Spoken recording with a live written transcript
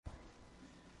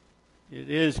It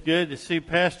is good to see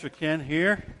Pastor Ken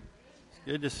here. It's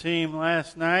good to see him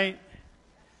last night.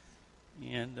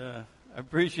 And I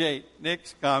appreciate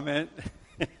Nick's comment.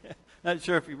 Not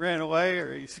sure if he ran away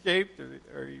or he escaped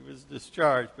or he was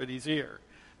discharged, but he's here.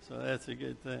 So that's a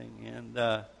good thing.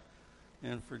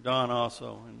 And for Don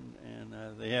also. And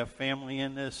they have family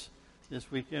in this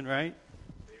weekend, right?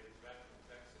 David's back from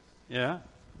Texas. Yeah.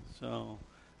 So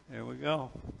there we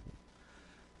go.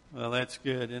 Well, that's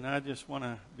good. And I just want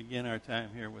to begin our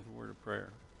time here with a word of prayer.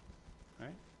 All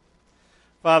right?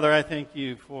 Father, I thank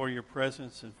you for your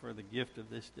presence and for the gift of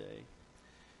this day.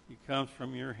 It comes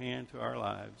from your hand to our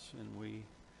lives, and we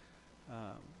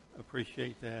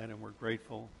appreciate that, and we're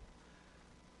grateful.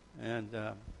 And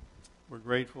we're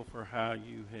grateful for how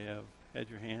you have had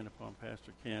your hand upon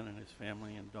Pastor Ken and his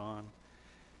family and Dawn,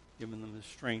 giving them the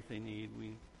strength they need.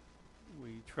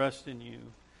 We trust in you.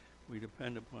 We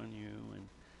depend upon you. And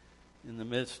in the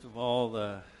midst of all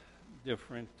the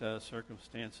different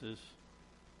circumstances,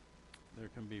 there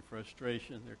can be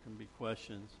frustration, there can be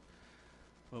questions,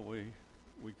 but we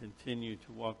continue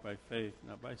to walk by faith,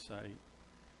 not by sight,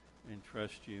 and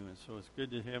trust you. And so it's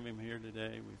good to have him here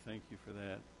today. We thank you for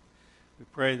that. We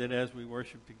pray that as we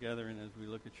worship together and as we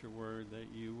look at your word, that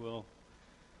you will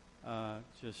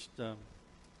just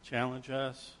challenge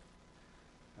us,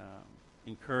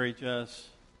 encourage us,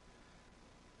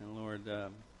 and Lord,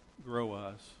 grow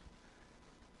us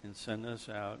and send us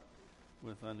out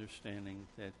with understanding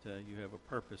that you have a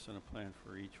purpose and a plan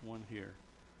for each one here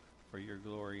for your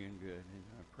glory and good. And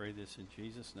I pray this in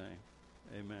Jesus' name.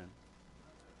 Amen.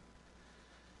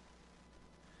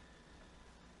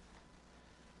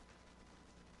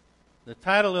 The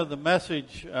title of the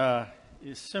message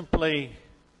is simply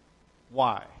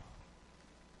why.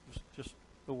 Just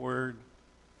the word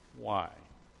why.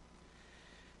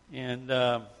 And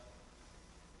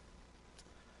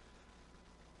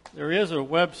there is a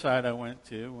website I went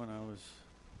to when I was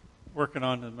working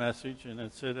on the message, and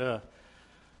it's at the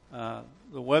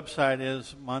website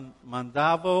is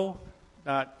Mondavo.com,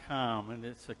 and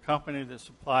it's a company that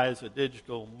supplies a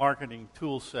digital marketing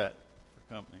tool set for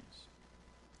companies.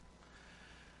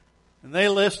 And they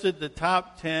listed the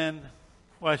top 10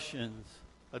 questions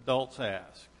adults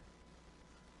ask.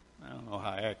 I don't know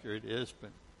how accurate it is,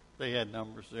 but they had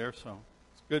numbers there, so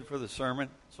it's good for the sermon,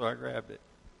 so I grabbed it.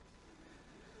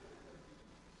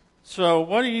 So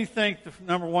what do you think the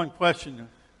number one question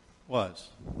was?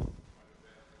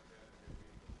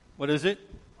 What is it?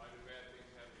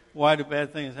 Why do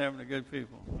bad things happen to good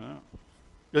people? Well,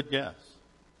 good guess.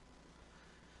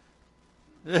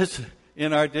 This,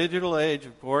 in our digital age,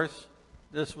 of course,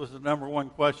 this was the number one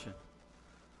question.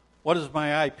 What is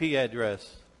my IP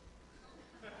address?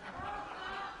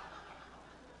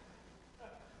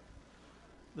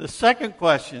 The second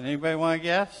question, anybody want to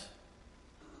guess?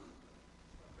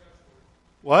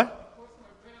 What?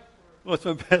 What's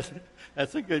my password?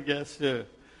 That's a good guess, too.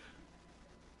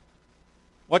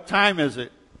 What time is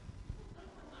it?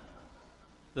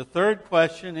 The third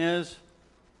question is,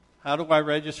 how do I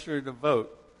register to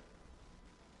vote?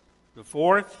 The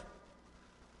fourth,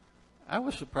 I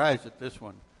was surprised at this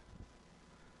one.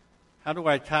 How do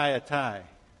I tie a tie?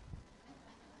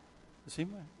 See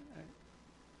my...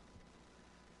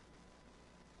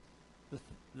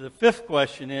 The fifth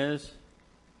question is,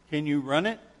 can you run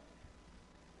it?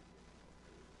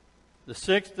 The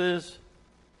sixth is,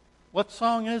 what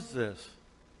song is this?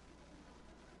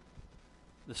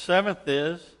 The seventh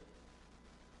is,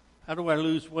 how do I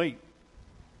lose weight?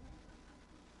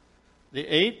 The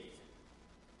eighth,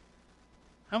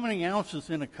 how many ounces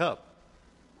in a cup?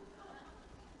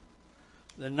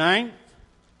 The ninth,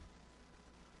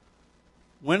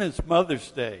 when is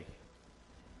Mother's Day?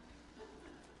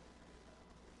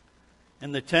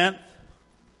 And the 10th,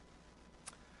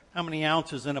 how many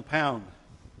ounces in a pound?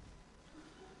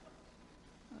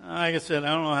 Like I said,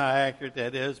 I don't know how accurate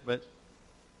that is, but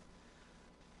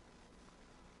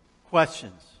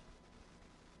questions.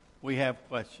 We have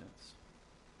questions.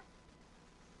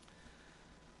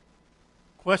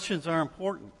 Questions are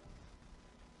important.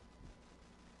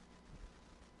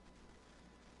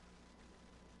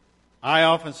 I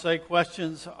often say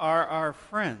questions are our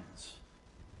friends.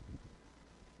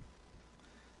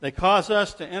 They cause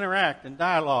us to interact and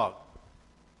dialogue.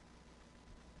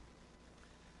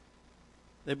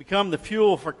 They become the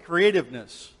fuel for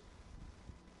creativeness.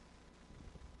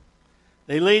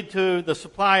 They lead to the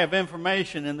supply of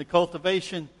information and the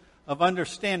cultivation of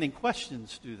understanding.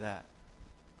 Questions do that.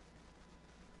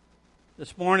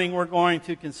 This morning we're going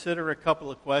to consider a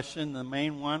couple of questions. The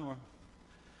main one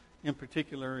in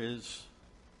particular is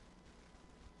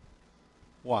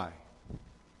why?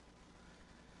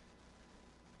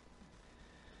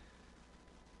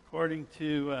 according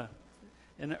to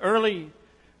an early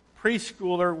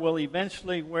preschooler will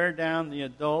eventually wear down the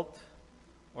adult,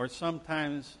 or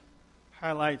sometimes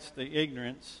highlights the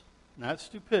ignorance, not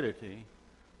stupidity,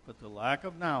 but the lack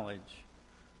of knowledge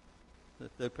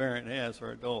that the parent has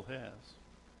or adult has.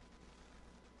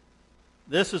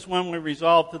 This is when we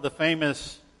resolve to the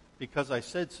famous "because I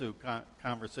said so"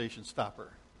 conversation stopper.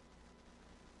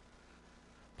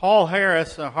 Paul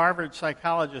Harris, a Harvard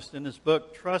psychologist, in his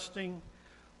book Trusting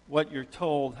What You're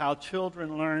Told, How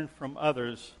Children Learn from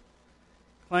Others,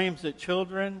 claims that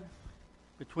children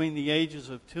between the ages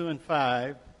of 2 and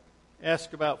 5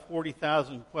 ask about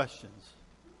 40,000 questions.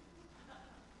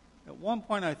 At one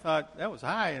point I thought that was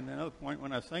high, and another point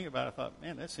when I was thinking about it, I thought,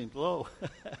 man, that seems low.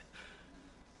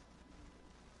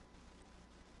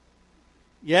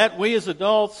 Yet we as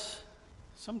adults,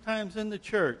 sometimes in the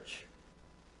church,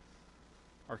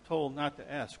 are told not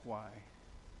to ask why.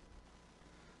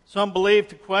 Some believe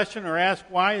to question or ask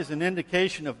why is an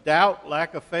indication of doubt,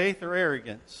 lack of faith, or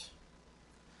arrogance.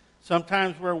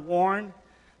 Sometimes we're warned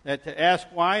that to ask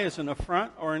why is an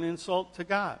affront or an insult to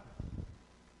God.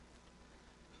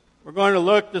 We're going to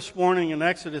look this morning in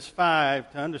Exodus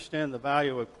 5 to understand the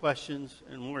value of questions,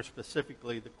 and more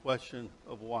specifically, the question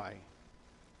of why.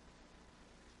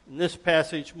 In this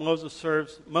passage, Moses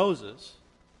serves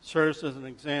as an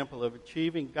example of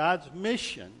achieving God's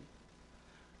mission,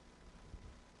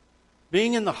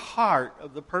 being in the heart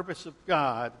of the purpose of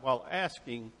God while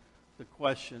asking the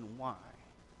question why.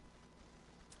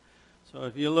 So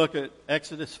if you look at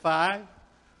Exodus 5,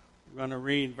 we're going to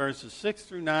read verses 6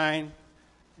 through 9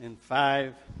 and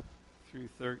 5 through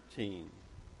 13.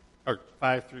 Or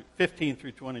 15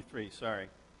 through 23, sorry.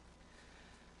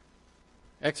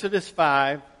 Exodus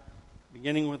 5,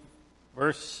 beginning with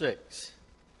verse 6.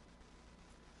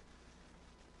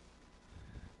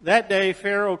 That day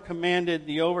Pharaoh commanded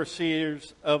the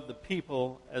overseers of the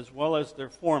people as well as their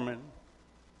foremen,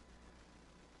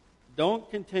 don't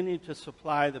continue to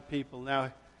supply the people.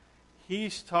 Now,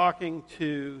 he's talking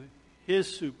to his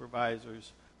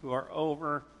supervisors who are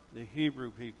over the Hebrew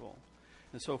people.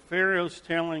 And so Pharaoh's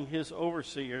telling his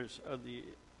overseers of the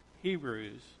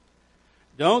Hebrews,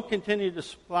 don't continue to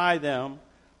supply them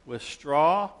with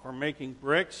straw for making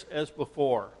bricks as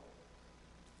before.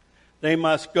 They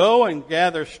must go and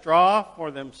gather straw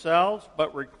for themselves,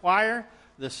 but require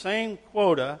the same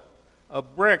quota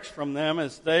of bricks from them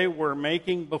as they were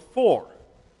making before.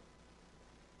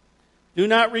 Do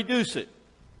not reduce it,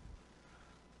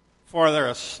 for they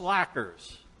are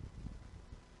slackers.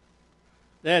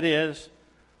 That's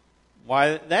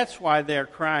why they're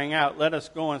crying out, let us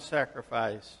go and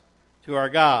sacrifice to our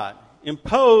God.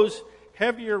 Impose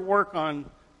heavier work on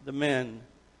the men,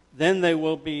 then they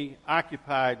will be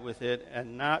occupied with it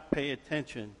and not pay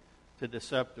attention to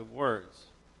deceptive words.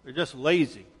 They're just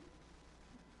lazy.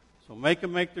 So make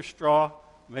them make their straw,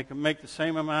 make them make the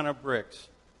same amount of bricks.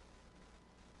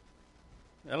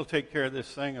 That'll take care of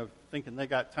this thing of thinking they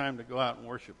got time to go out and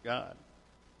worship God.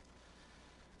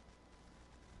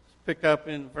 Let's pick up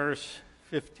in verse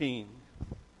 15.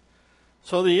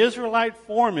 So the Israelite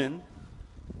foremen,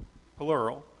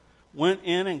 plural, went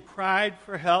in and cried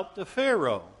for help to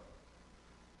Pharaoh.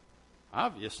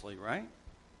 Obviously, right?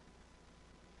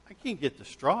 I can't get the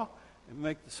straw and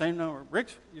make the same number of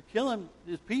bricks. You're killing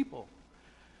his people.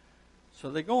 So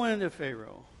they go into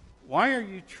Pharaoh. Why are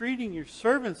you treating your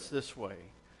servants this way?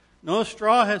 No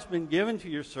straw has been given to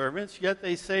your servants, yet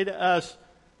they say to us,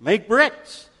 make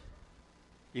bricks.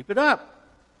 Keep it up.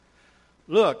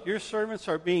 Look, your servants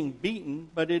are being beaten,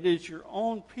 but it is your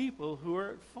own people who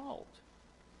are at fault.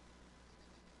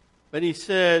 But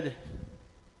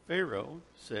Pharaoh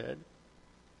said,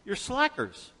 you're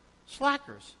slackers.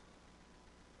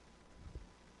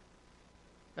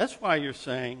 That's why you're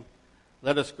saying,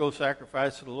 let us go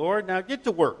sacrifice to the Lord. Now get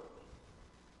to work.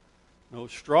 No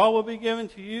straw will be given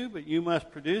to you, but you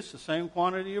must produce the same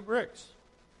quantity of bricks.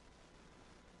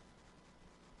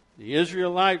 The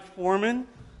Israelite foremen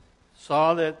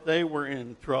saw that they were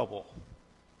in trouble.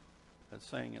 That's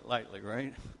saying it lightly,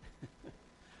 right?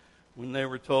 When they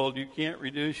were told, you can't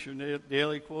reduce your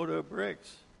daily quota of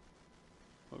bricks.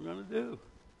 What are we going to do?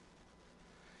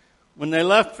 When they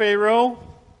left Pharaoh,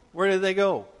 where did they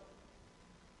go?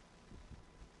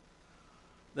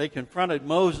 They confronted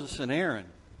Moses and Aaron,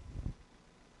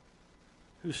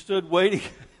 who stood waiting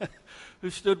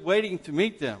to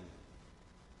meet them.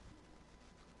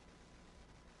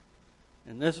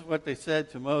 And this is what they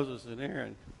said to Moses and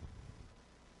Aaron.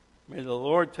 May the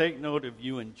Lord take note of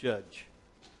you and judge.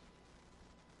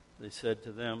 They said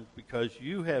to them, because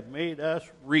you have made us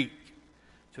reek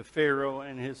to Pharaoh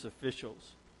and his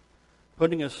officials,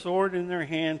 putting a sword in their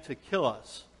hand to kill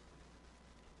us.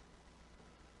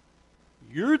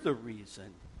 You're the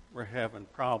reason we're having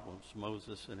problems,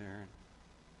 Moses and Aaron.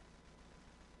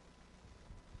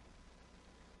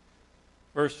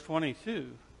 Verse 22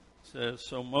 says,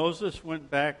 so Moses went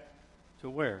back to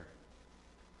where?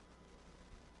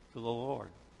 To the Lord.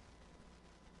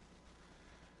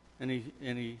 And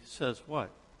he says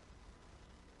what?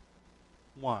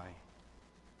 Why?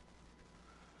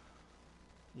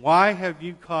 Why have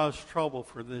you caused trouble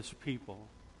for this people?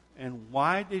 And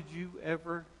why did you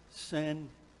ever send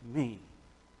me?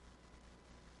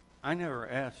 I never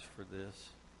asked for this.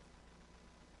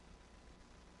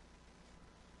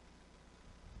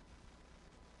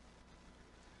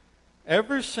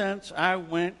 Ever since I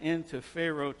went into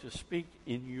Pharaoh to speak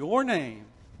in your name,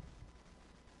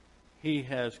 he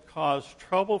has caused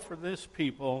trouble for this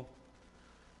people.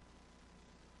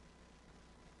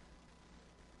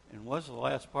 And what's the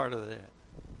last part of that?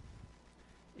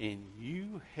 And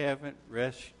you haven't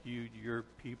rescued your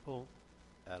people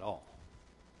at all.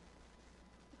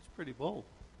 It's pretty bold.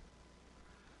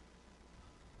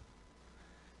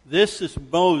 This is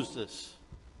Moses,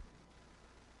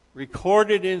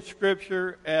 recorded in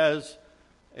Scripture as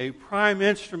a prime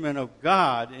instrument of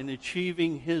God in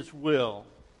achieving His will.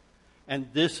 And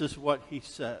this is what he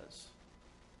says.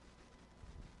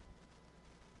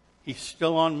 He's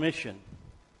still on mission.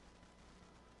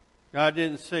 God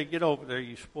didn't say, get over there,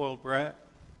 you spoiled brat.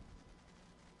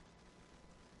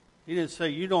 He didn't say,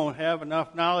 you don't have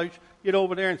enough knowledge. Get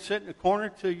over there and sit in the corner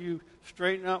till you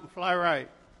straighten up and fly right.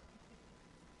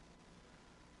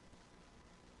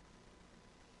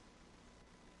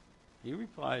 He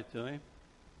replied to him,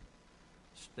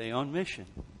 stay on mission.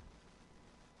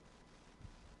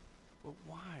 But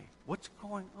why? What's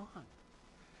going on?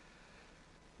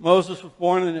 Moses was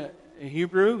born in a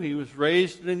Hebrew. He was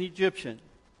raised an Egyptian.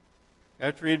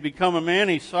 After he had become a man,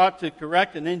 he sought to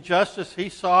correct an injustice he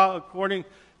saw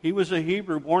he was a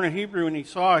Hebrew, born a Hebrew, and he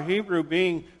saw a Hebrew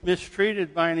being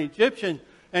mistreated by an Egyptian,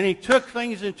 and he took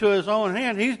things into his own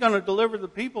hand. He's going to deliver the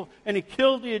people, and he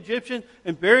killed the Egyptian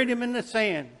and buried him in the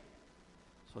sand.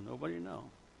 So nobody knows.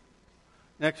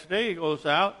 Next day he goes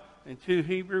out, and two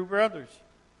Hebrew brothers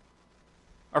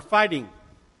are fighting,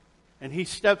 and he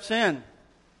steps in,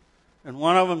 and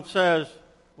one of them says,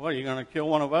 what, are you going to kill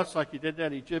one of us like you did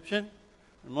that Egyptian?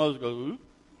 And Moses goes, oop.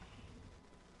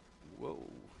 Whoa.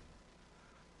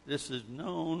 This is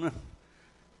known.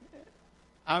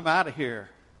 I'm out of here.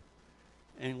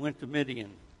 And went to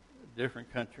Midian, a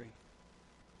different country.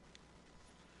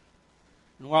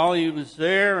 And while he was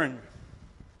there, and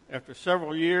after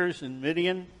several years in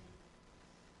Midian,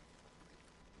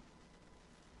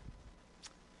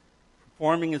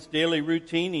 performing his daily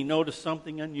routine, he noticed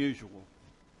something unusual.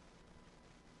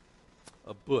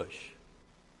 A bush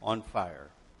on fire.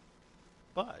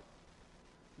 But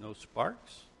no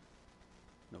sparks,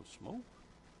 no smoke.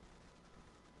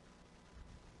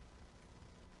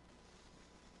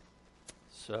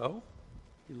 So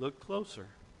he looked closer.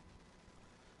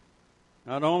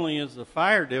 Not only is the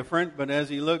fire different, but as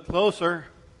he looked closer,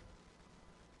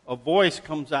 a voice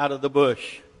comes out of the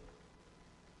bush.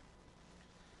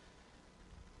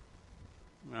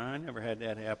 Now, I never had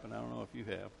that happen. I don't know if you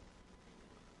have.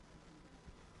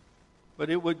 But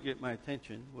it would get my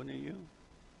attention, wouldn't it you?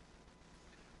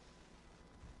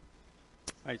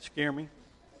 Might scare me.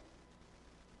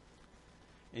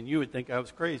 And you would think I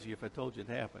was crazy if I told you it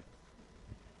happened.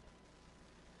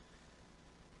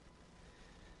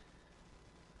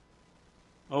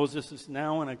 Moses is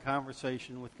now in a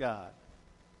conversation with God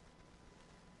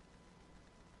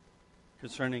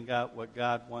concerning what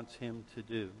God wants him to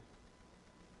do.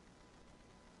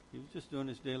 He was just doing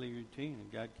his daily routine,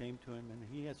 and God came to him, and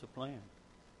he has a plan.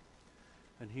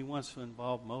 And he wants to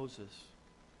involve Moses.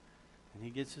 And he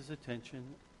gets his attention.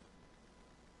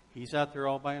 He's out there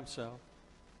all by himself.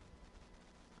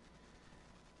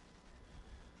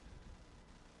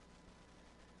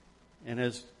 And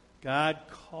as God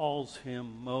calls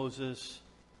him, Moses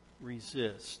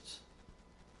resists.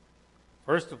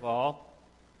 First of all,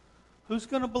 who's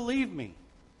going to believe me?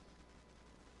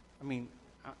 I mean,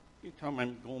 you tell me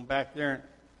I'm going back there,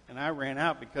 and I ran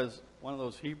out because one of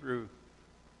those Hebrew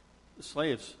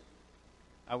slaves,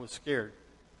 I was scared.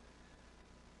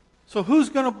 So who's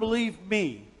going to believe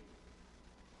me?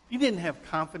 He didn't have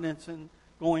confidence in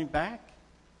going back.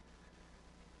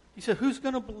 He said, who's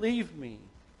going to believe me?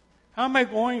 How am I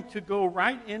going to go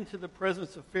right into the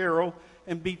presence of Pharaoh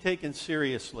and be taken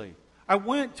seriously? I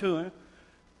went to him.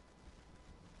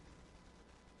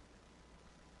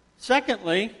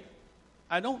 Secondly,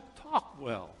 I don't talk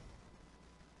well.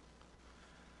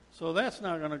 So that's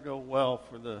not going to go well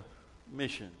for the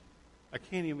mission. I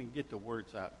can't even get the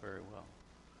words out very well.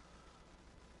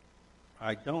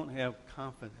 I don't have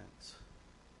confidence.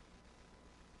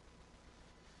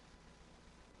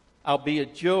 I'll be a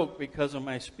joke because of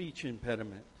my speech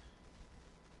impediment.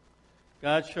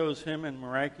 God shows him in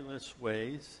miraculous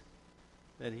ways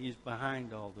that he's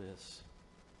behind all this.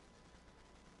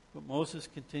 But Moses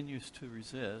continues to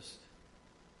resist.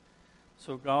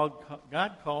 So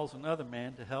God calls another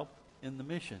man to help in the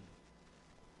mission.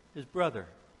 His brother,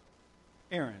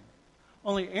 Aaron.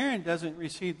 Only Aaron doesn't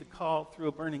receive the call through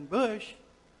a burning bush.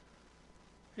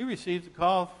 He receives the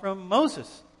call from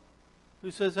Moses,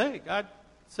 who says, hey, God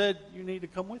said you need to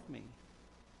come with me.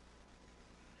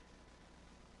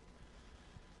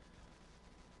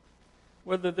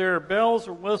 Whether there are bells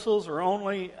or whistles or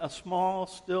only a small,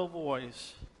 still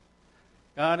voice,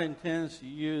 God intends to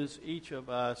use each of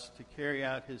us to carry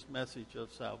out his message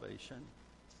of salvation.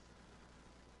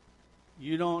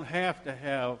 You don't have to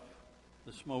have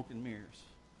the smoke and mirrors.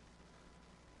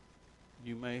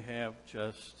 You may have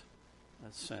just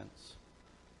a sense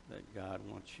that God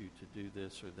wants you to do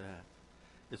this or that.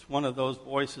 It's one of those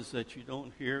voices that you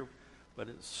don't hear, but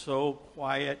it's so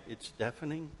quiet, it's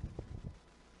deafening,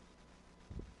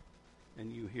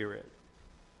 and you hear it.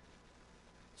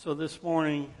 So this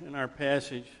morning in our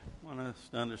passage, I want us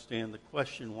to understand the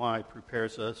question why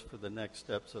prepares us for the next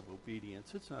steps of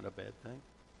obedience. It's not a bad thing.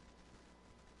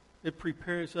 It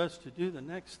prepares us to do the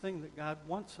next thing that God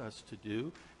wants us to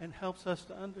do and helps us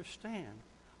to understand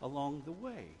along the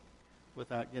way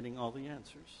without getting all the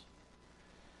answers.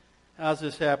 How does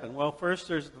this happen? Well, first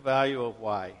there's the value of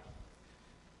why.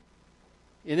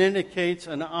 It indicates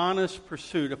an honest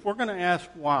pursuit. If we're going to ask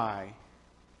why,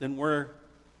 then we're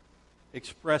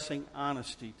expressing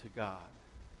honesty to God.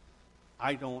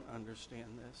 I don't understand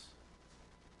this.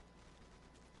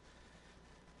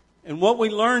 And what we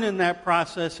learn in that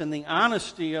process and the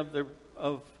honesty of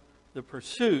the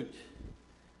pursuit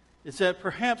is that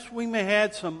perhaps we may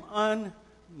have some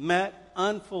unmet,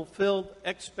 unfulfilled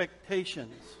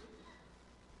expectations.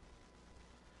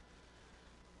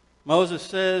 Moses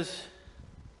says,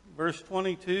 verse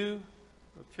 22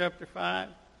 of chapter 5,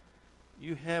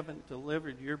 you haven't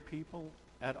delivered your people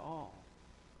at all.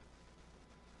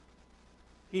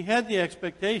 He had the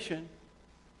expectation.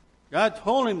 God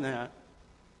told him that.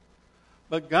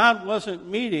 But God wasn't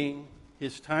meeting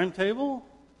his timetable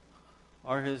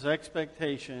or his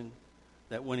expectation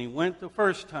that when he went the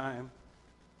first time,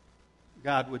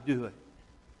 God would do it.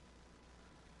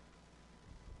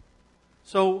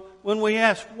 So when we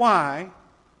ask why,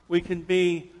 we can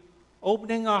be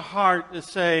opening our heart to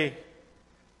say,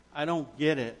 I don't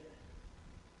get it.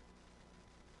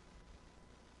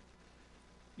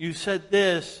 You said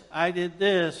this, I did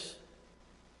this,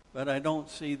 but I don't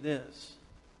see this.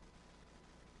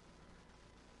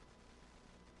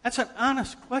 That's an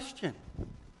honest question.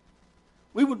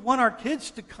 We would want our kids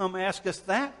to come ask us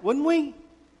that, wouldn't we?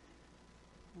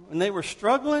 When they were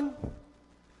struggling,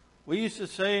 we used to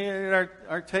say at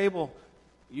our table,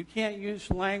 you can't use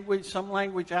some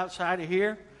language outside of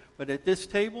here, but at this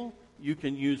table, you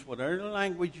can use whatever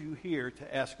language you hear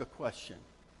to ask a question.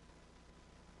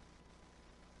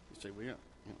 You say,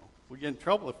 we get in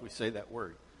trouble if we say that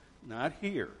word. Not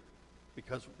here,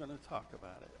 because we're going to talk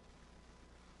about it.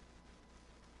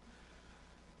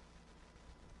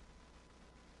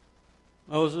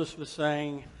 Moses was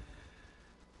saying,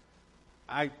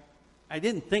 I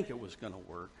didn't think it was going to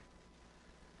work.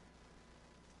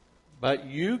 But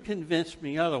you convinced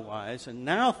me otherwise, and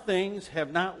now things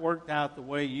have not worked out the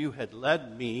way you had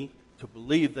led me to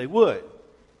believe they would.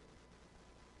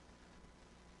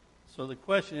 So the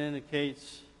question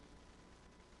indicates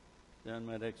the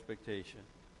unmet expectation.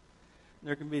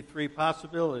 There can be three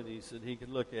possibilities that he could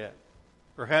look at.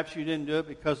 Perhaps you didn't do it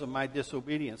because of my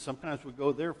disobedience. Sometimes we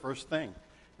go there first thing,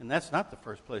 and that's not the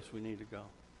first place we need to go.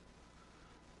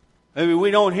 Maybe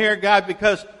we don't hear God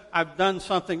because I've done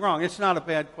something wrong. It's not a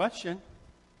bad question,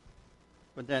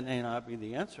 but that may not be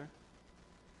the answer.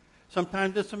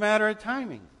 Sometimes it's a matter of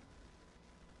timing.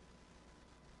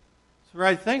 It's the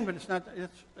right thing, but it's not.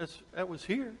 That was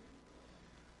here.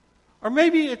 Or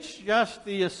maybe it's just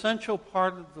the essential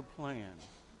part of the plan.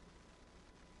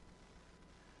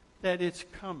 That it's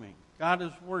coming. God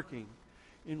is working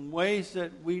in ways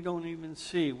that we don't even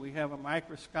see. We have a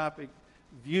microscopic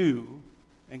view,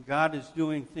 and God is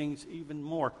doing things even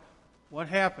more. What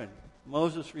happened?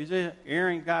 Moses resisted.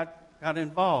 Aaron got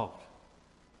involved.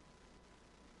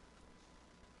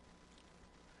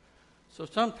 So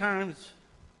sometimes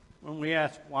when we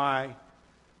ask why,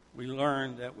 we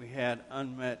learn that we had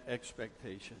unmet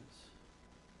expectations.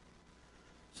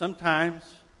 Sometimes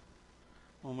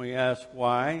when we ask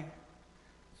why,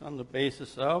 it's on the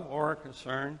basis of or a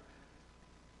concern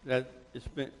that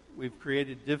we've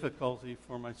created difficulty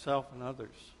for myself and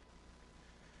others.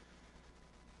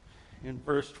 In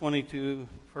verse 22,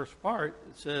 first part,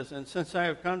 it says, "And since I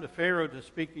have come to Pharaoh to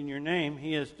speak in your name,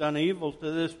 he has done evil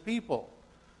to this people.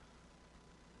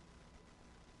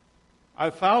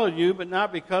 I followed you, but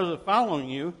not because of following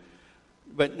you.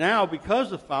 But now,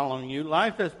 because of following you,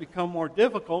 life has become more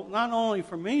difficult, not only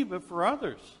for me, but for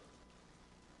others.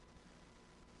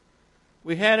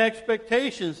 We had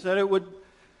expectations that it would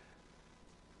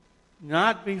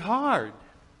not be hard."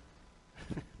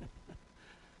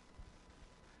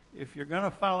 If you're going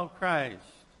to follow Christ,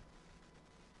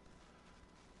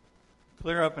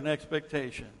 clear up an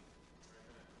expectation.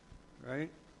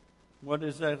 Right? What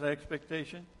is that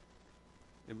expectation?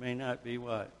 It may not be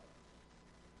what?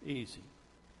 Easy.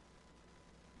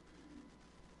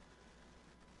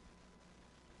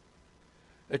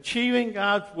 Achieving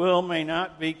God's will may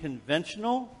not be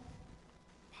conventional,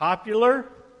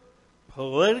 popular,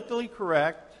 politically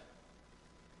correct,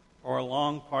 or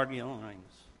along party lines.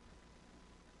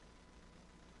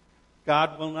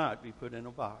 God will not be put in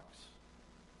a box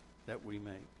that we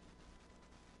make.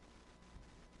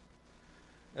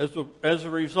 As a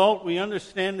result, we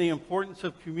understand the importance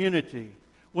of community.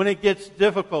 When it gets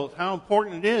difficult, how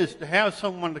important it is to have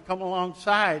someone to come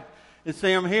alongside and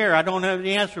say, "I'm here. I don't have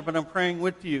the answer, but I'm praying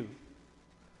with you.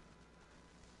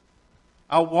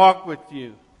 I'll walk with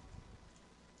you."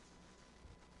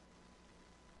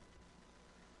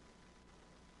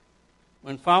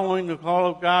 When following the call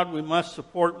of God, we must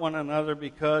support one another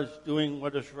because doing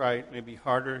what is right may be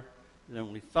harder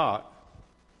than we thought.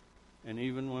 And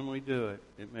even when we do it,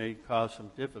 it may cause some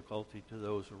difficulty to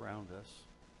those around us.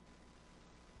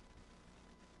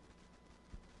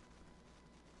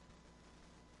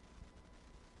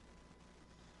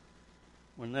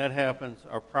 When that happens,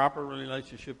 our proper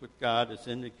relationship with God is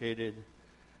indicated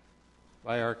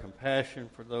by our compassion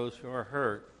for those who are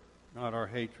hurt, not our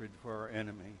hatred for our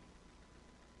enemy.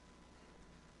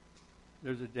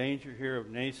 There's a danger here of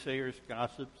naysayers,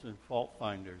 gossips, and fault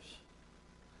finders.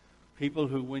 People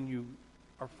who, when you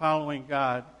are following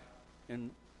God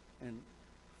and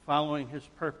following His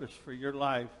purpose for your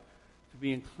life, to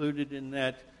be included in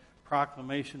that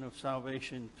proclamation of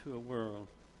salvation to a world,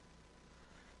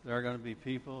 there are going to be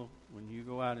people, when you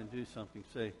go out and do something,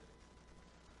 say,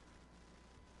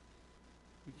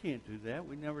 "You can't do that.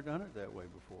 We've never done it that way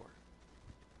before.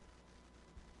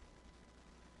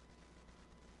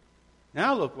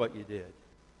 Now look what you did.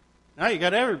 Now you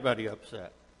got everybody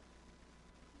upset.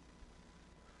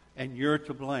 And you're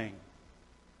to blame."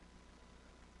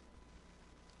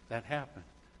 That happened.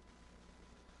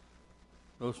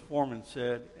 Those foremen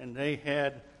said, and they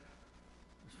had,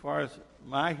 as far as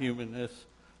my humanness,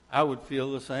 I would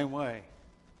feel the same way.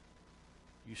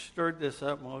 You stirred this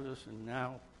up, Moses, and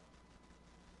now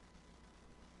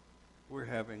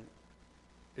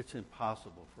it's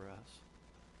impossible for us.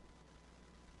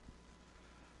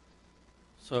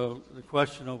 So the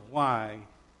question of why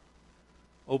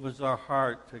opens our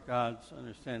heart to God's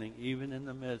understanding, even in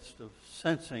the midst of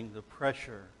sensing the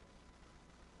pressure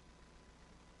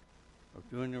of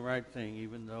doing the right thing,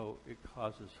 even though it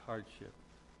causes hardship.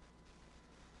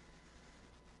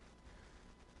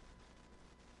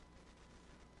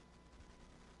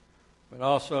 But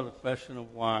also the question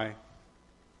of why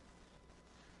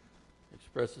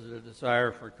expresses a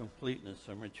desire for completeness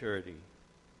or maturity.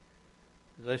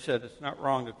 As I said, it's not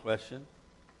wrong to question.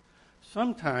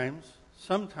 Sometimes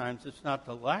it's not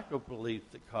the lack of belief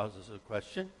that causes a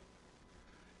question.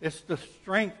 It's the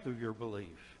strength of your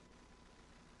belief.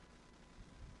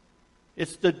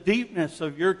 It's the deepness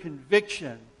of your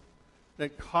conviction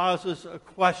that causes a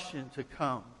question to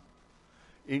come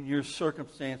in your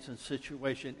circumstance and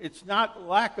situation. It's not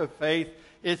lack of faith.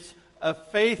 It's a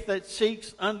faith that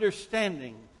seeks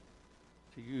understanding,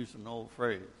 to use an old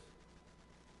phrase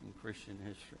in Christian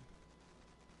history.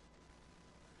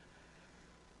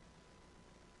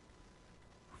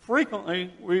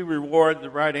 Frequently, we reward the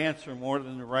right answer more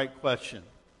than the right question.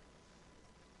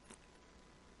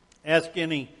 Ask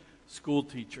any school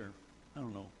teacher. I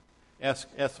don't know. Ask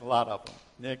a lot of them.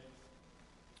 Nick,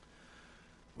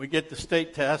 we get the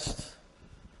state tests,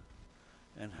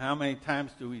 and how many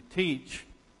times do we teach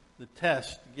the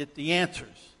test to get the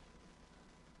answers?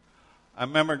 I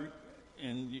remember,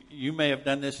 and you may have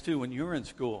done this too when you were in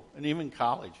school, and even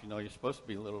college. You know, you're supposed to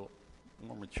be a little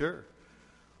more mature.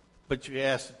 But you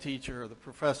ask the teacher or the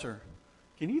professor,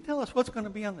 "Can you tell us what's going to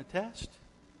be on the test?"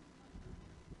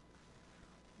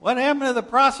 What happened to the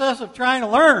process of trying to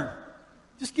learn?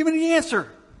 Just give me the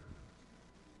answer.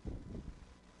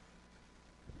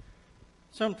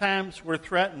 Sometimes we're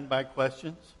threatened by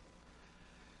questions.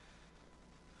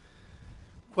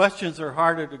 Questions are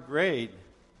harder to grade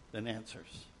than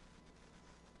answers.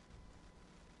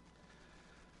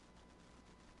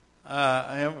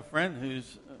 I have a friend who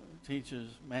teaches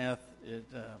math at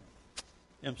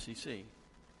MCC.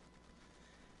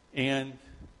 And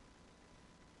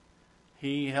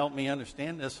he helped me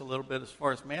understand this a little bit as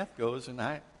far as math goes.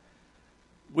 And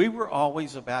we were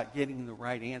always about getting the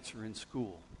right answer in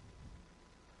school.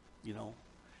 You know.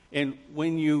 And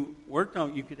when you worked on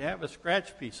it, you could have a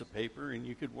scratch piece of paper and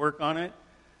you could work on it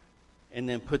and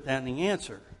then put down the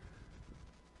answer.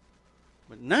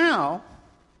 But now,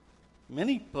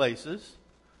 many places,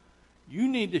 you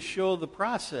need to show the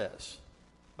process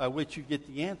by which you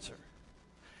get the answer.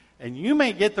 And you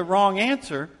may get the wrong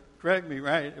answer, correct me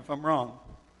right if I'm wrong,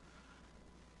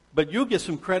 but you'll get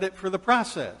some credit for the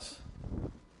process.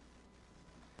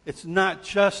 It's not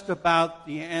just about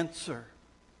the answer.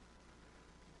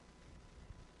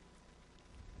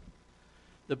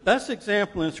 The best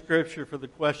example in Scripture for the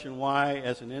question why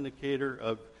as an indicator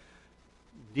of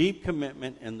deep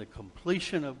commitment and the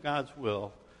completion of God's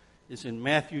will is in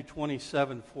Matthew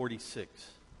 27:46.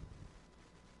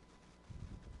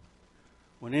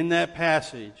 When in that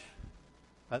passage,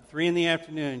 at 3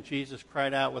 p.m, Jesus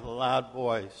cried out with a loud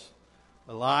voice,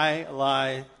 Eli,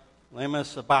 Eli, lema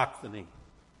sabachthani.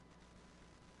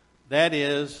 That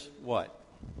is what?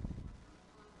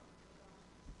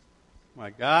 My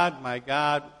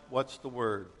God, what's the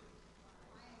word?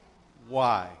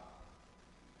 Why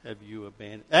have you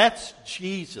abandoned? That's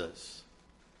Jesus.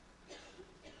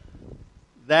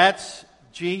 That's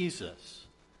Jesus.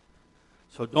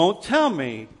 So don't tell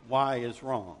me why is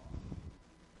wrong.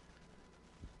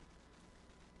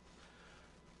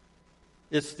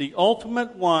 It's the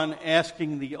ultimate one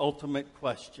asking the ultimate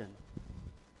question.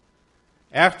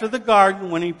 After the garden,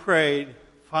 when he prayed,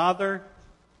 Father,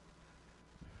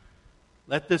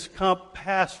 let this cup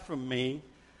pass from me.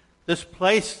 This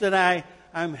place that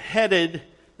I'm headed,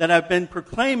 that I've been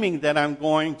proclaiming that I'm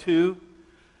going to,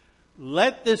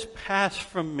 let this pass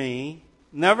from me.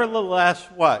 Nevertheless,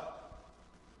 what?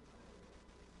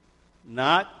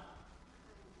 Not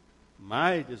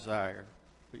my desire,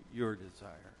 but your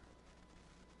desire.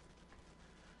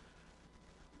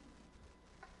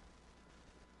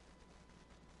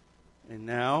 And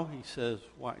now he says,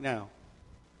 why now?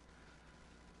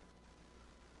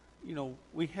 You know,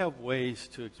 we have ways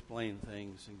to explain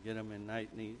things and get them in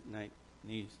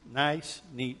nice,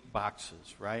 neat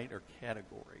boxes, right? Or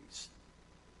categories.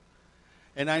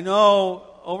 And I know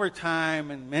over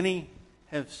time, and many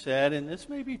have said, and this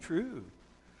may be true,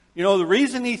 you know, the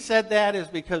reason he said that is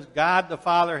because God the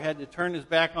Father had to turn his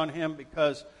back on him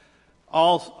because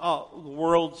all the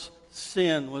world's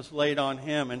sin was laid on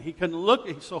him. And he couldn't look,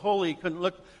 he's so holy, he couldn't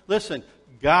look. Listen,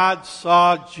 God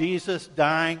saw Jesus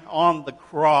dying on the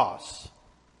cross.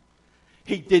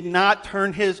 He did not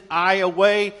turn his eye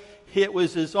away. It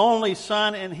was his only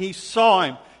son, and he saw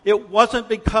him. It wasn't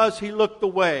because he looked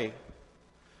away.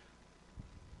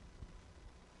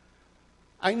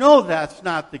 I know that's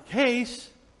not the case.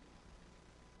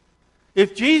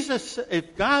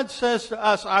 If God says to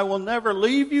us, I will never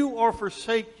leave you or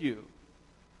forsake you,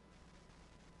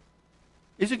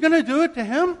 is he going to do it to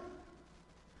him?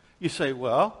 You say,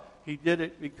 well, he did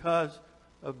it because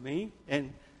of me,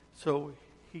 and so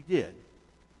he did.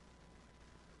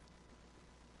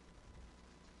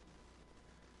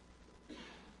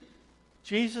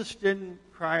 Jesus didn't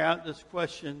cry out this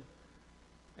question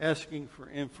asking for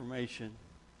information.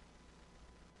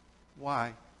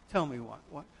 Why? Tell me why.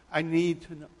 What? I need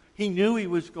to know. He knew he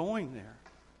was going there.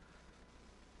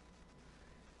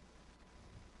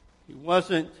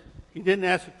 He didn't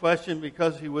ask a question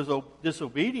because he was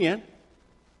disobedient.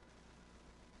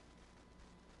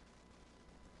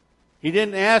 He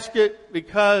didn't ask it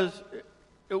because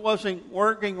it wasn't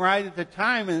working right at the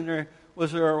time and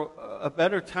was there a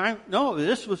better time? No,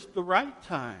 this was the right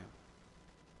time.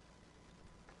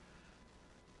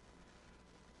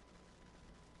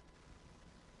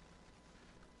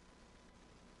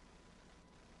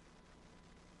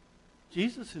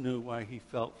 Jesus knew why he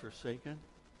felt forsaken.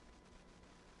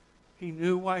 He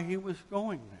knew why he was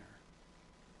going there.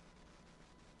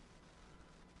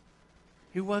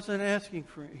 He wasn't asking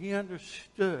for it. He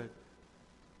understood.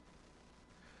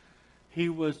 He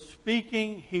was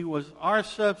speaking. He was our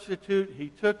substitute. He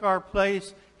took our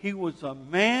place. He was a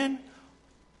man,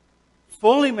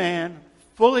 fully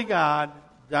God,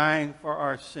 dying for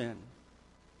our sin.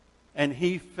 And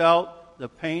he felt the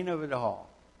pain of it all.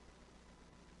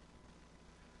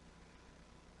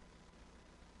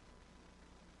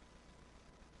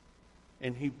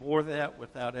 And he bore that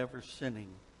without ever sinning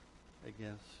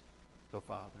against the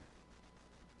Father.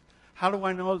 How do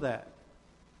I know that?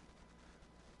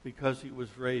 because he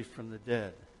was raised from the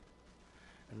dead.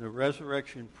 And the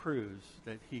resurrection proves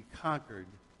that he conquered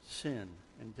sin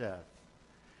and death.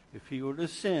 If he would have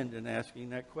sinned in asking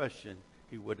that question,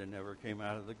 he would have never came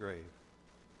out of the grave.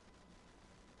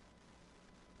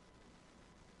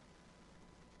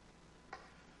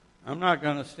 I'm not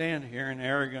going to stand here and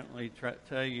arrogantly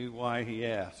tell you why he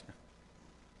asked.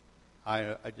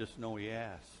 I just know he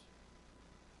asked,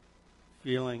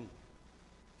 feeling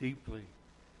deeply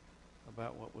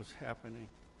about what was happening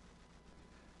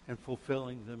and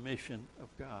fulfilling the mission of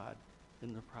God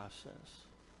in the process.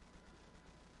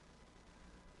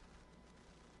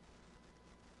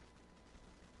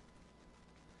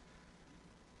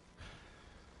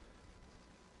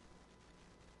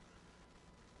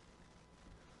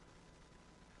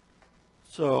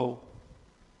 So,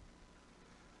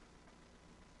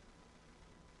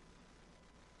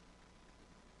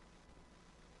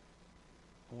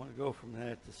 I want to go from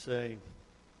that to say,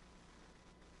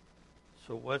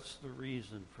 so what's the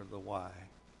reason for the why?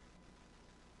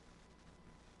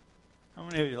 How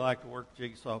many of you like to work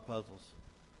jigsaw puzzles?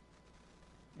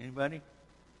 Anybody?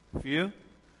 A few?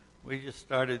 We just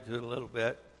started to a little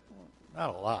bit.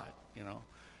 Not a lot, you know.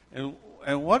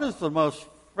 And what is the most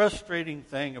frustrating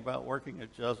thing about working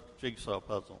a jigsaw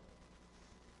puzzle?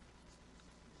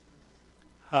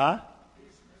 Huh?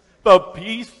 The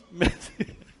piece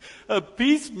missing. A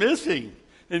piece missing.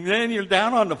 And then you're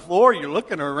down on the floor, you're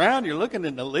looking around, you're looking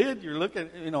in the lid, you're looking,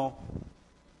 you know.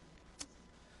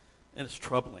 And it's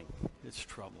troubling. It's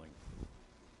troubling.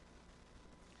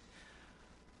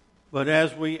 But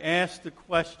as we ask the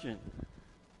question,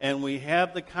 and we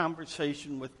have the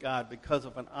conversation with God because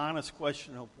of an honest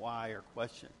question of why or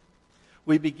question,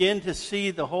 we begin to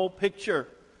see the whole picture,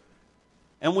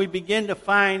 and we begin to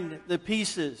find the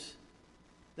pieces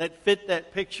that fit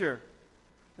that picture.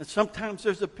 And sometimes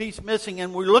there's a piece missing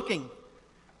and we're looking.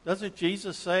 Doesn't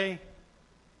Jesus say,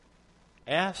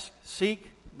 ask,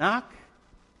 seek, knock?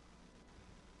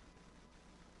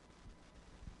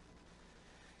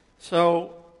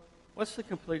 So, what's the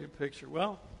completed picture?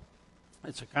 Well,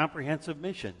 it's a comprehensive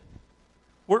mission.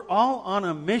 We're all on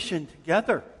a mission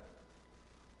together.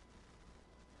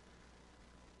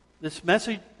 This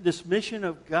mission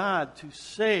of God to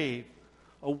save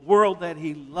a world that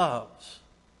He loves.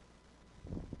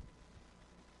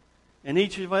 And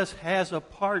each of us has a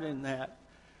part in that.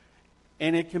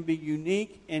 And it can be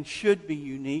unique and should be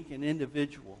unique and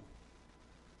individual.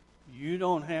 You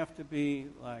don't have to be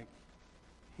like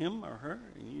him or her.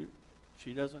 And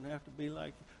she doesn't have to be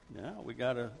like you. Now we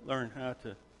got to learn how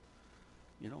to,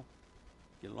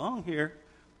 get along here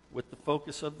with the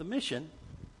focus of the mission.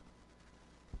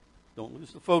 Don't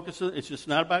lose the focus. It's just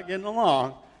not about getting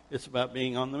along. It's about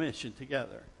being on the mission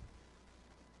together.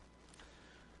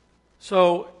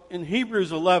 So in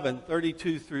Hebrews 11,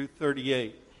 32 through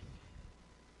 38,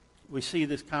 we see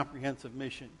this comprehensive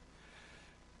mission.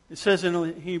 It says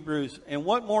in Hebrews, and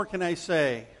what more can I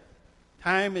say?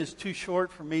 Time is too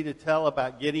short for me to tell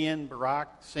about Gideon, Barak,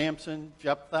 Samson,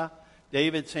 Jephthah,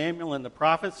 David, Samuel, and the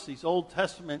prophets, these Old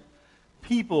Testament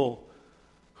people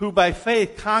who by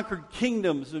faith conquered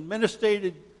kingdoms,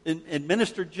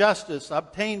 administered justice,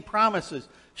 obtained promises,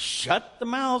 shut the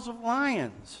mouths of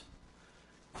lions,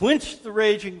 quenched the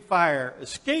raging fire,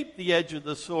 escaped the edge of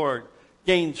the sword,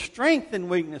 gained strength in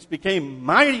weakness, became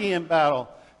mighty in battle,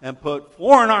 and put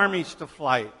foreign armies to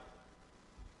flight.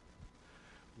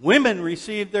 Women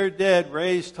received their dead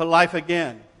raised to life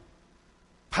again.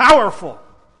 Powerful.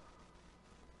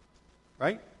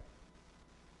 Right?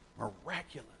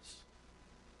 Miraculous.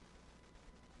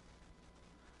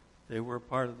 They were a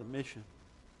part of the mission.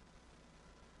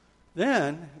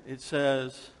 Then it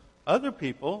says other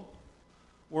people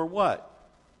were what?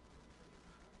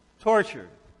 Tortured,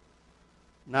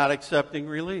 not accepting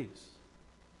release,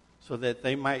 so that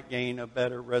they might gain a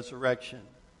better resurrection.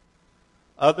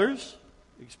 Others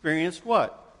experienced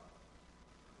what?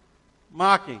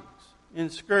 Mockings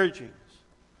and scourgings,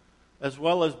 as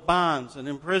well as bonds and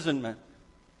imprisonment.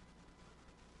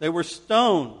 They were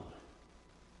stoned.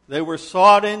 They were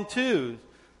sawed in two.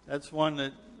 That's one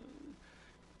that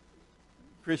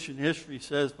Christian history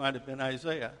says might have been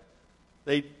Isaiah.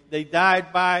 They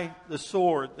died by the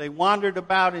sword. They wandered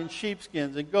about in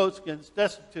sheepskins and goatskins,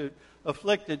 destitute,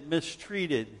 afflicted,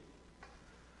 mistreated.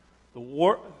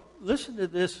 Listen to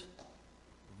this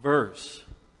verse.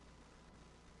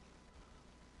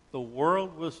 The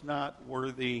world was not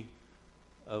worthy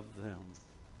of them.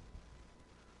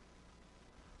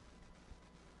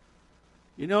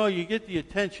 You get the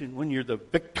attention when you're the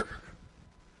victor,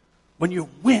 when you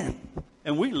win.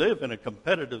 And we live in a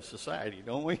competitive society,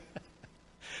 don't we?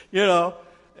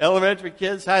 elementary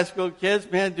kids, high school kids,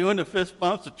 man, doing the fist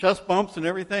bumps, the chest bumps and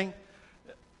everything.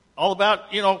 All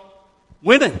about,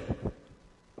 winning.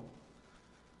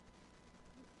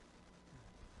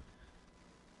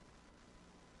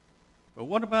 But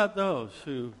what about those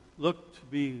who look to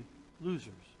be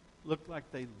losers, look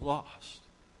like they lost?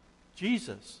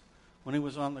 Jesus, when he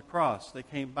was on the cross, they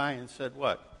came by and said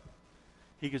what?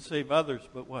 He could save others,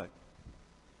 but what?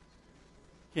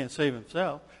 Can't save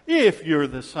himself. If you're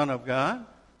the Son of God,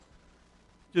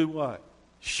 do what?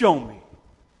 Show me.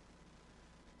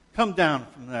 Come down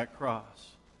from that cross.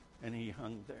 And he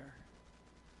hung there.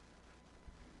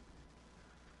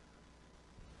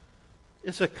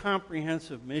 It's a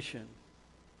comprehensive mission.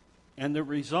 And the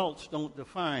results don't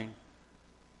define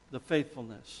the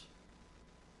faithfulness.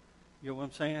 You know what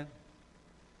I'm saying?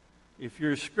 If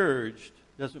you're scourged,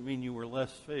 doesn't mean you were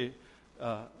less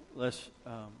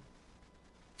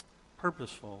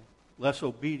purposeful, less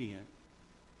obedient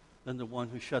than the one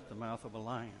who shut the mouth of a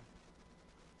lion.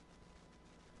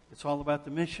 It's all about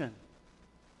the mission.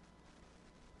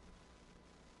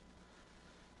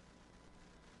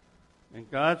 And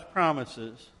God's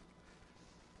promises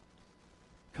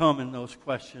come in those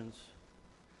questions.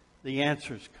 The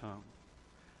answers come.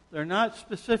 They're not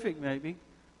specific, maybe.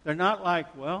 They're not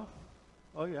like, well,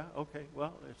 oh yeah, okay,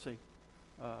 well, let's see.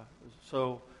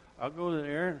 So I'll go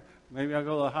there, and maybe I'll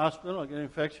go to the hospital, I'll get an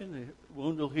infection, the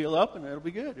wound will heal up, and it'll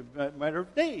be good. It's a matter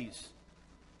of days.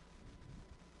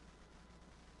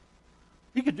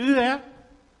 He could do that,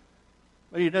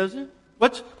 but he doesn't.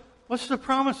 What's the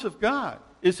promise of God?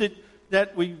 Is it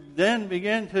that we then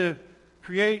begin to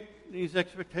create these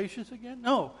expectations again?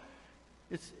 No.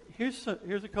 Here's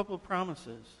a couple of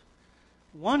promises.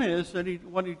 One is that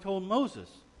what he told Moses.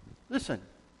 Listen,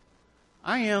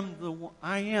 I am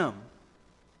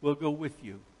will go with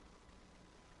you.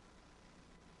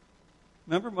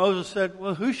 Remember Moses said,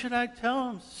 well, who should I tell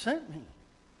him sent me?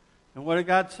 And what did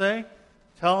God say?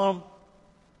 Tell him,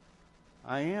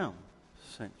 I am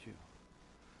sent you.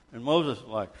 And Moses was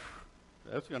like,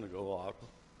 that's going to go off.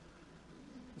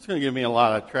 It's going to give me a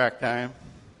lot of track time.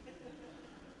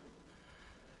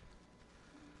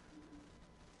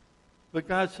 But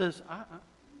God says,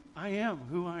 I am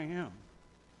who I am.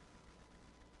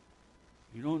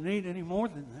 You don't need any more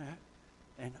than that,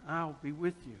 and I'll be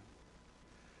with you.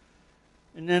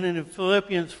 And then in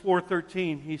Philippians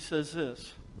 4:13, he says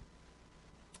this.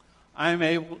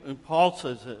 And Paul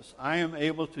says this, I am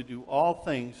able to do all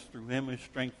things through him who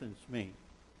strengthens me.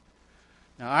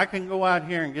 Now, I can go out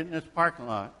here and get in this parking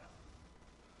lot,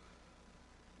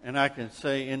 and I can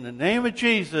say, in the name of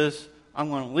Jesus, I'm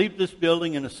going to leave this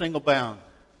building in a single bound.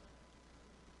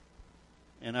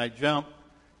 And I jump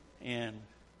and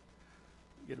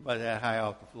get about that high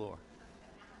off the floor.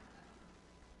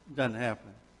 It doesn't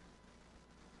happen.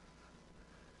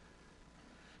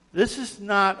 This is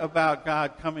not about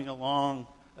God coming along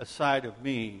aside of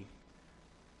me,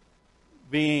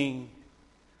 being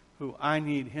who I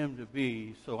need him to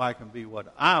be so I can be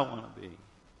what I want to be.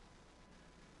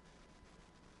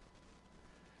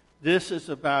 This is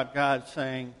about God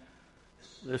saying,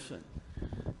 listen,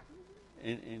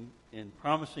 in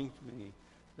promising to me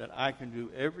that I can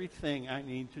do everything I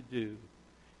need to do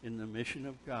in the mission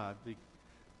of God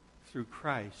through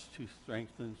Christ who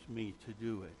strengthens me to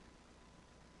do it.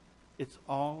 It's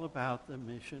all about the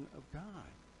mission of God.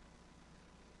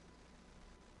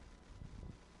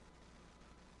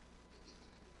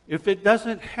 If it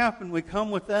doesn't happen, we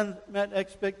come with unmet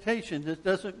expectations. It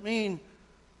doesn't mean,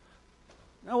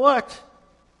 now what?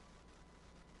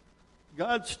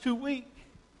 God's too weak.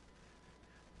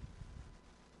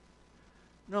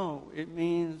 No, it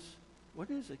means, what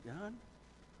is it, God?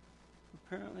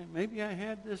 Apparently, maybe I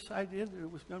had this idea that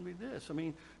it was going to be this. I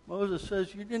mean, Moses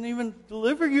says, you didn't even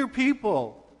deliver your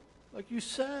people like you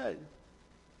said.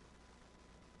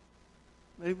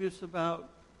 Maybe it's about,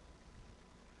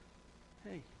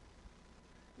 hey,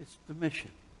 it's the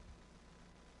mission.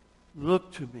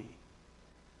 Look to me.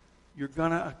 You're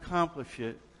going to accomplish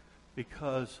it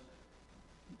because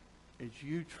as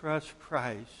you trust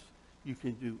Christ, you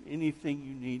can do anything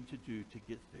you need to do to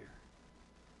get there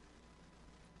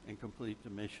and complete the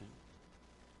mission.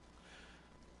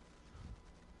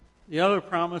 The other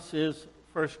promise is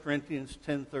 1 Corinthians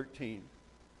 10:13. It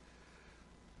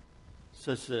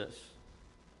says this.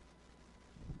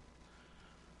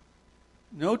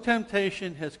 No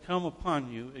temptation has come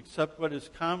upon you except what is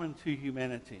common to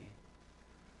humanity.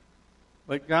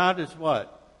 But God is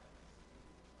what?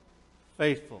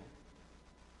 Faithful.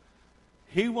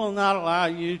 He will not allow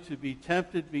you to be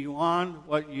tempted beyond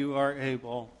what you are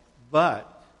able, but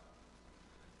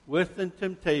with the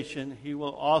temptation, he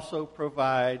will also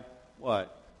provide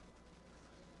what?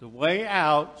 The way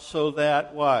out so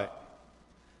that what?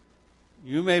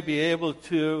 You may be able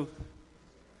to...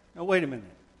 Now, wait a minute.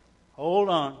 Hold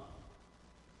on.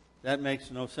 That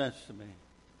makes no sense to me.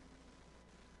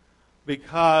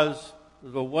 Because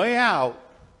the way out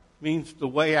means the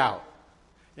way out.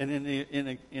 And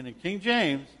in the King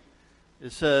James,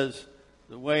 it says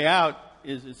the way out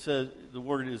is, it says the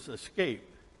word is escape.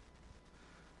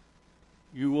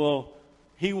 He will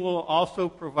also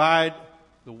provide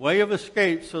the way of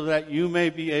escape so that you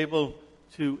may be able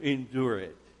to endure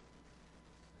it.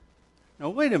 Now,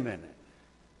 wait a minute.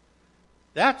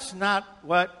 That's not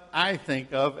what I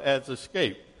think of as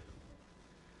escape.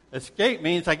 Escape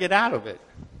means I get out of it.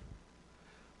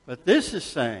 But this is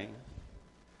saying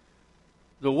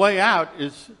the way out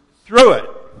is through it.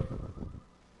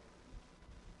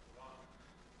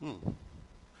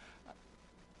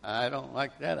 I don't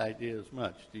like that idea as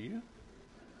much, do you?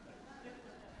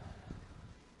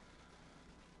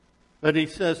 But he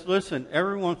says, listen,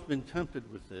 everyone's been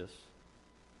tempted with this.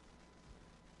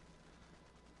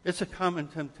 It's a common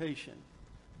temptation.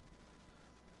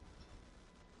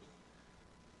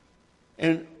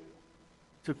 And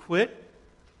to quit,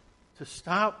 to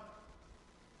stop,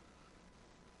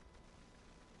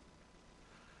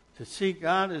 to see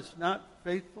God as not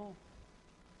faithful,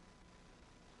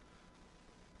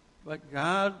 but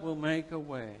God will make a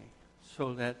way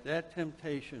so that that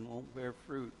temptation won't bear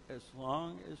fruit as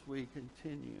long as we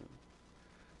continue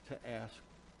to ask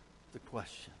the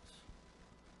questions.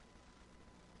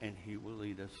 And He will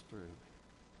lead us through.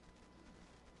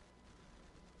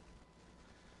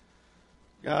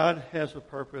 God has a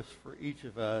purpose for each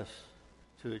of us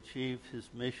to achieve His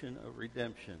mission of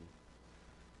redemption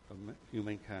of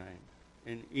humankind.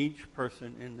 And each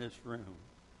person in this room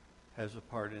has a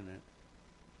part in it.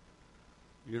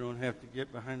 You don't have to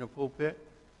get behind a pulpit.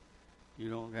 You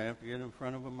don't have to get in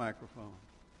front of a microphone.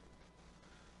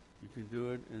 You can do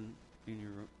it in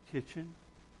your kitchen,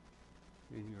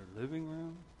 in your living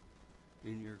room,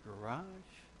 in your garage.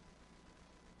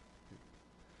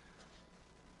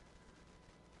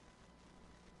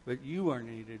 But you are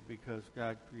needed because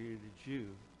God created you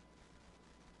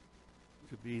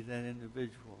to be that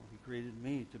individual. He created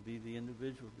me to be the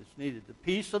individual that's needed. The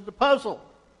piece of the puzzle.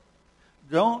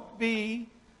 Don't be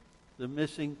the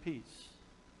missing piece.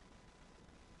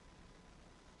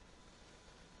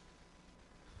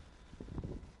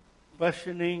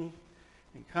 Questioning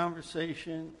and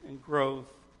conversation and growth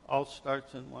all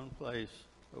starts in one place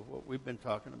of what we've been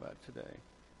talking about today.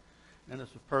 And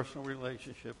it's a personal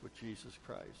relationship with Jesus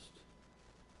Christ.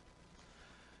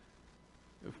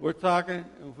 If we're talking,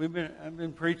 I've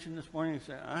been preaching this morning and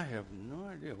saying, I have no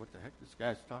idea what the heck this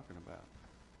guy's talking about.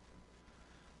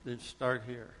 Then start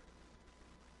here.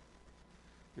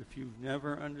 If you've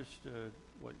never understood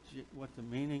what the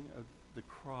meaning of the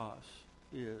cross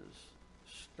is,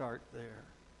 start there.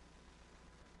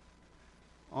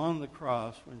 On the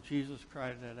cross, when Jesus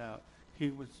cried that out,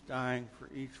 He was dying for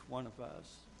each one of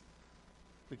us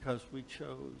because we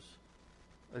chose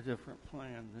a different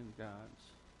plan than God's.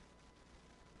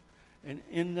 And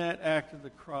in that act of the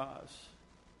cross,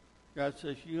 God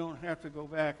says, you don't have to go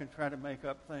back and try to make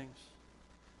up things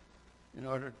in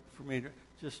order for me to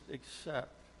just accept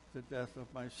the death of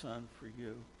my Son for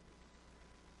you.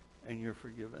 And you're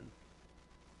forgiven.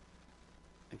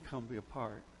 And come be a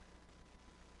part.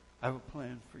 I have a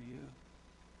plan for you.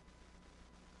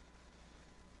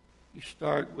 You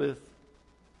start with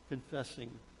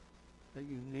confessing that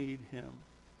you need Him,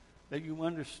 that you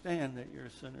understand that you're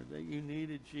a sinner, that you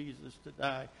needed Jesus to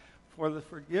die for the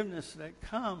forgiveness that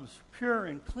comes pure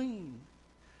and clean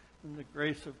from the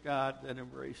grace of God that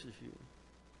embraces you.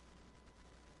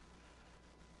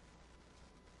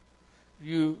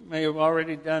 You may have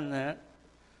already done that,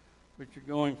 but you're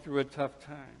going through a tough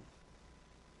time.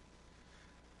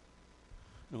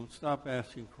 Don't stop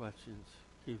asking questions.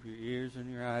 Keep your ears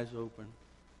and your eyes open.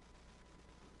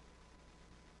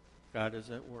 God is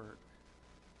at work.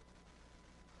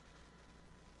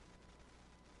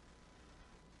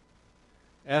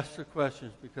 Ask the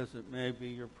questions because it may be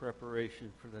your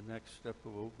preparation for the next step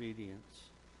of obedience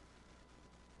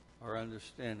or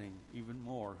understanding even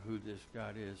more who this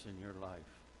God is in your life.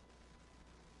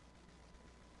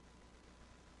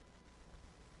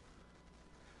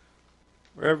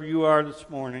 Wherever you are this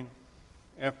morning,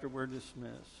 after we're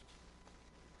dismissed,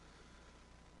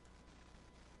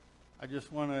 I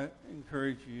just want to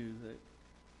encourage you that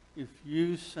if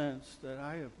you sense that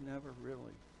I have never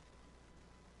really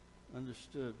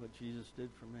understood what Jesus did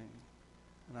for me,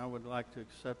 and I would like to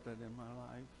accept that in my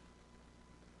life,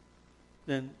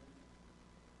 then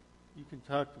You can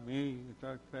talk to me, you can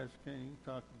talk to Pastor Ken, you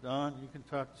can talk to Don, you can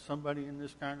talk to somebody in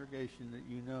this congregation that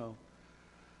you know.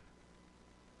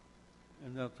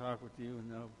 And they'll talk with you,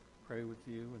 and they'll pray with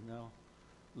you, and they'll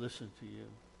listen to you.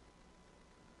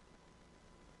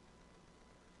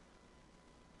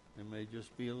 It may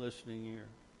just be a listening ear.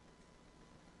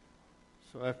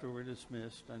 So after we're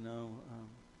dismissed, I know,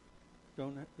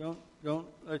 don't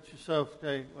let yourself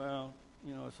say, well,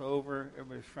 you know, it's over,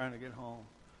 everybody's trying to get home.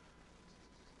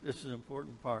 This is an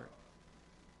important part.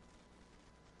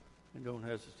 And don't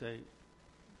hesitate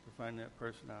to find that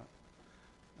person out.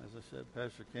 As I said,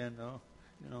 Pastor Ken,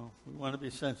 you know, we want to be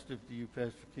sensitive to you,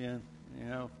 Pastor Ken. You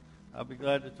know, I'll be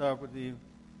glad to talk with you.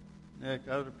 Nick,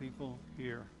 other people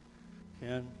here,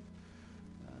 Ken,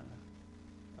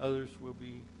 others will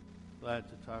be glad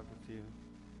to talk with you.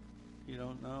 If you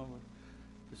don't know,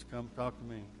 just come talk to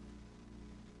me.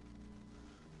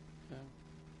 Okay?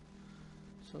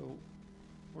 So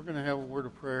we're going to have a word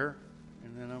of prayer,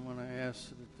 and then I'm going to ask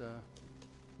that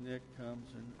Nick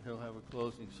comes and he'll have a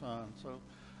closing song. So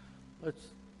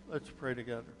let's pray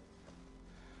together.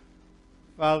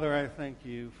 Father, I thank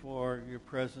you for your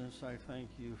presence. I thank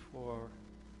you for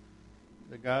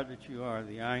the God that you are,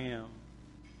 the I Am,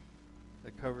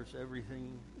 that covers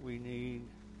everything we need,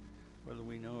 whether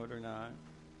we know it or not.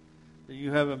 That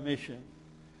you have a mission,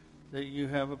 that you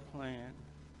have a plan,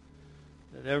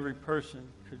 that every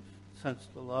person could sense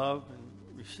the love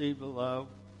and receive the love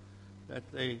that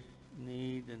they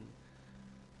need, and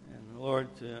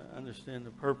Lord, to understand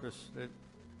the purpose that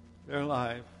their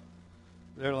lives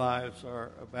are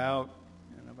about,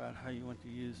 and about how you want to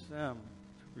use them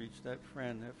to reach that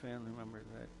friend, that family member,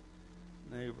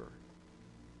 that neighbor,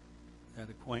 that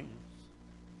acquaintance.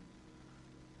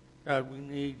 God, we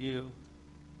need you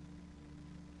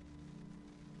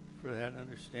for that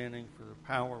understanding, for the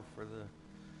power, for the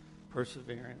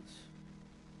perseverance.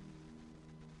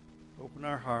 Open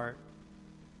our heart.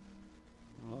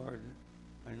 And Lord,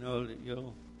 I know that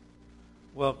you'll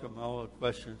welcome all the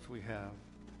questions we have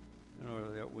in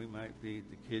order that we might be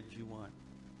the kids you want.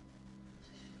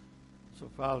 So,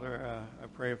 Father, I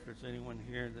pray if there's anyone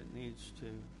here that needs to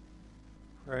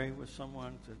pray with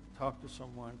someone, to talk to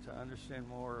someone, to understand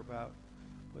more about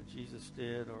what Jesus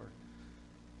did, or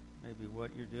maybe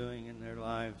what you're doing in their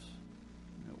lives,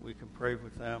 that we can pray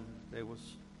with them, they will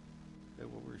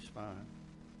respond.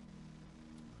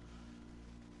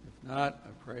 If not, I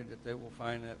pray that they will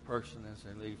find that person as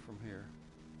they leave from here.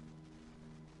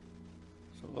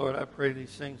 So, Lord, I pray these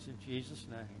things in Jesus'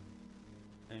 name.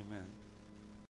 Amen.